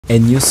A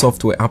new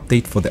software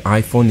update for the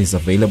iPhone is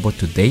available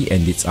today,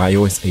 and it's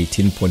iOS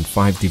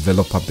 18.5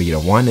 Developer Beta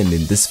 1, and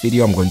in this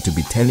video I'm going to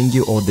be telling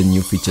you all the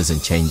new features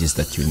and changes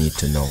that you need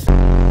to know.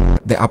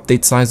 The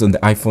update size on the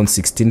iPhone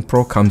 16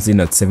 Pro comes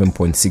in at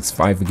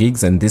 7.65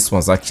 gigs, and this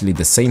was actually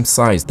the same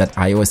size that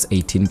iOS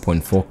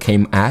 18.4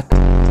 came at.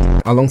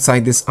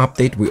 Alongside this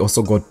update, we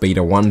also got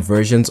beta 1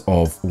 versions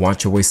of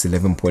watchOS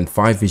 11.5,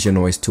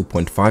 visionOS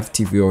 2.5,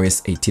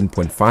 tvOS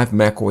 18.5,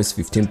 macOS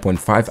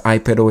 15.5,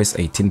 iPadOS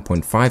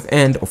 18.5,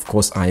 and of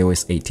course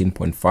iOS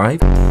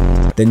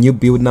 18.5. The new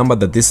build number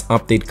that this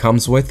update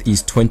comes with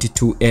is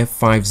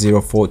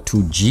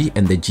 22F5042G,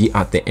 and the G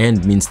at the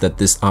end means that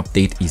this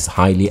update is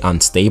highly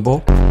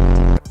unstable.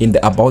 In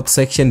the About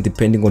section,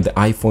 depending on the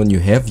iPhone you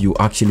have, you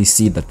actually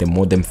see that the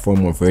modem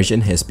firmware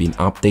version has been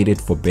updated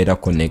for better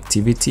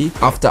connectivity.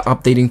 After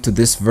updating to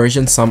this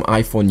version, some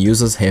iPhone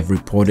users have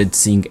reported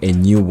seeing a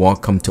new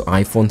Welcome to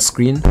iPhone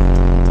screen.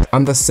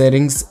 Under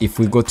settings, if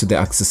we go to the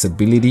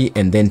accessibility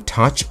and then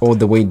touch all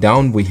the way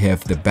down, we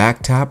have the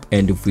back tap,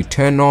 and if we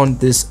turn on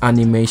this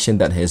animation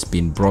that has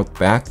been brought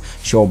back,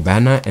 show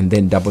banner, and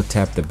then double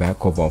tap the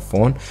back of our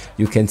phone,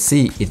 you can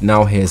see it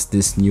now has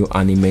this new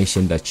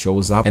animation that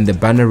shows up, and the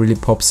banner really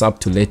pops up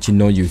to let you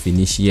know you've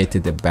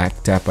initiated the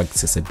back tap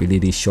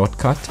accessibility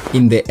shortcut.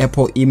 In the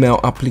Apple email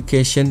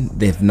application,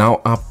 they've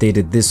now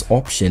updated this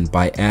option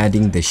by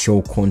adding the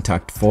show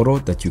contact photo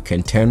that you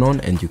can turn on,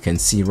 and you can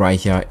see right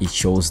here it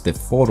shows the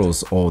photos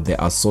or the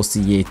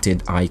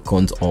associated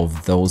icons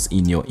of those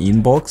in your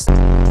inbox.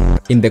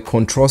 In the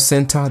control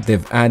center,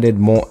 they've added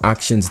more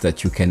actions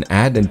that you can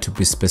add, and to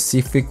be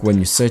specific, when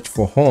you search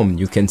for home,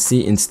 you can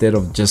see instead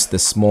of just the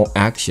small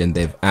action,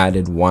 they've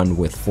added one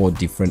with 4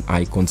 different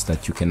icons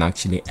that you can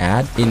actually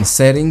add. In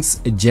settings,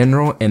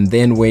 general, and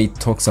then where it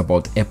talks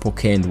about Apple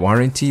Care and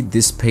warranty,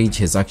 this page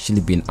has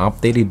actually been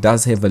updated. It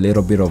does have a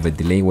little bit of a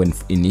delay when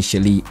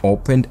initially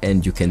opened,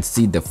 and you can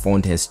see the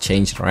font has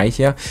changed right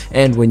here,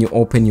 and when you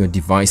open your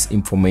device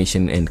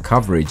information and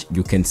coverage,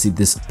 you can see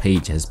this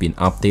page has been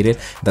updated.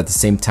 At the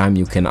same time,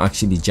 you can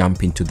actually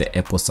jump into the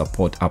Apple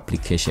support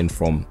application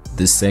from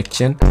this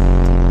section.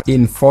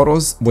 In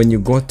photos, when you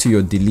go to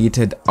your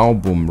deleted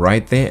album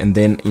right there and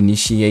then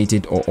initiate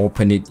it or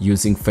open it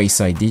using Face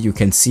ID, you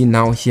can see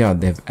now here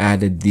they've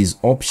added these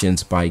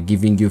options by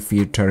giving you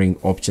filtering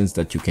options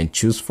that you can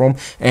choose from,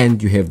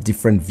 and you have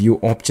different view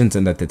options,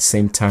 and at the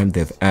same time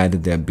they've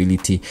added the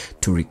ability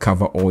to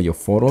recover all your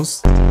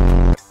photos.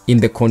 In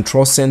the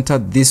control center,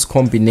 this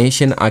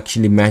combination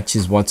actually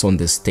matches what's on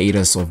the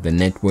status of the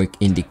network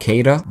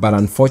indicator, but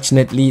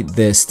unfortunately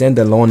the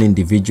standalone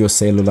individual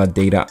cellular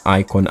data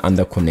icon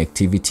under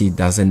connectivity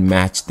doesn't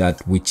match that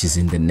which is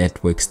in the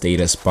network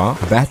status bar.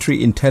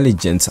 Battery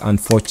intelligence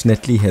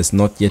unfortunately has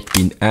not yet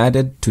been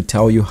added to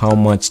tell you how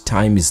much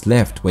time is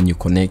left when you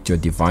connect your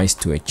device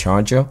to a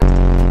charger.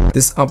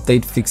 This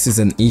update fixes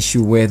an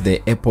issue where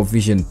the Apple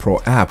Vision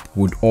Pro app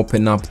would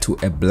open up to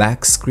a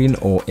black screen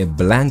or a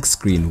blank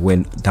screen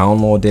when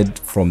downloaded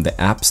from the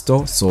App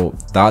Store, so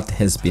that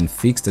has been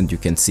fixed, and you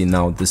can see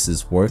now this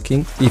is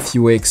working. If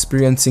you were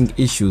experiencing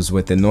issues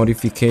with the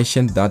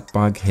notification, that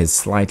bug has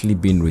slightly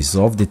been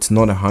resolved. It's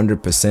not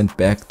 100%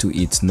 back to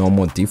its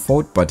normal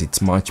default, but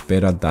it's much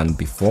better than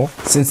before.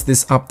 Since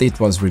this update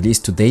was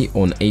released today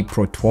on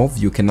April 12th,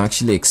 you can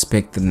actually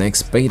expect the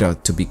next beta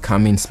to be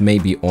coming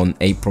maybe on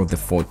April the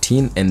 14th,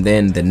 and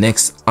then the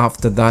next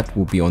after that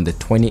will be on the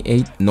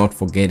 28th. Not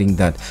forgetting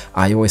that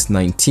iOS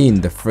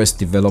 19, the first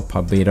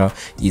developer beta,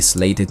 is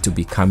slated to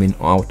be coming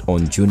out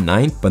on June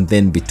 9th, but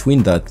then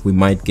between that we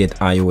might get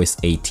iOS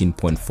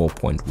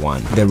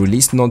 18.4.1. The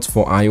release notes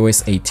for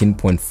iOS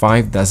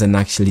 18.5 doesn't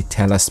actually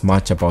tell us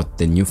much about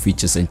the new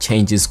features and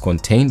changes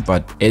contained,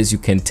 but as you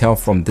can tell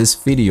from this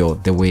video,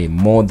 there were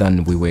more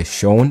than we were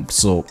shown,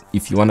 so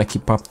if you want to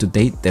keep up to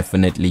date,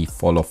 definitely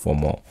follow for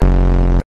more.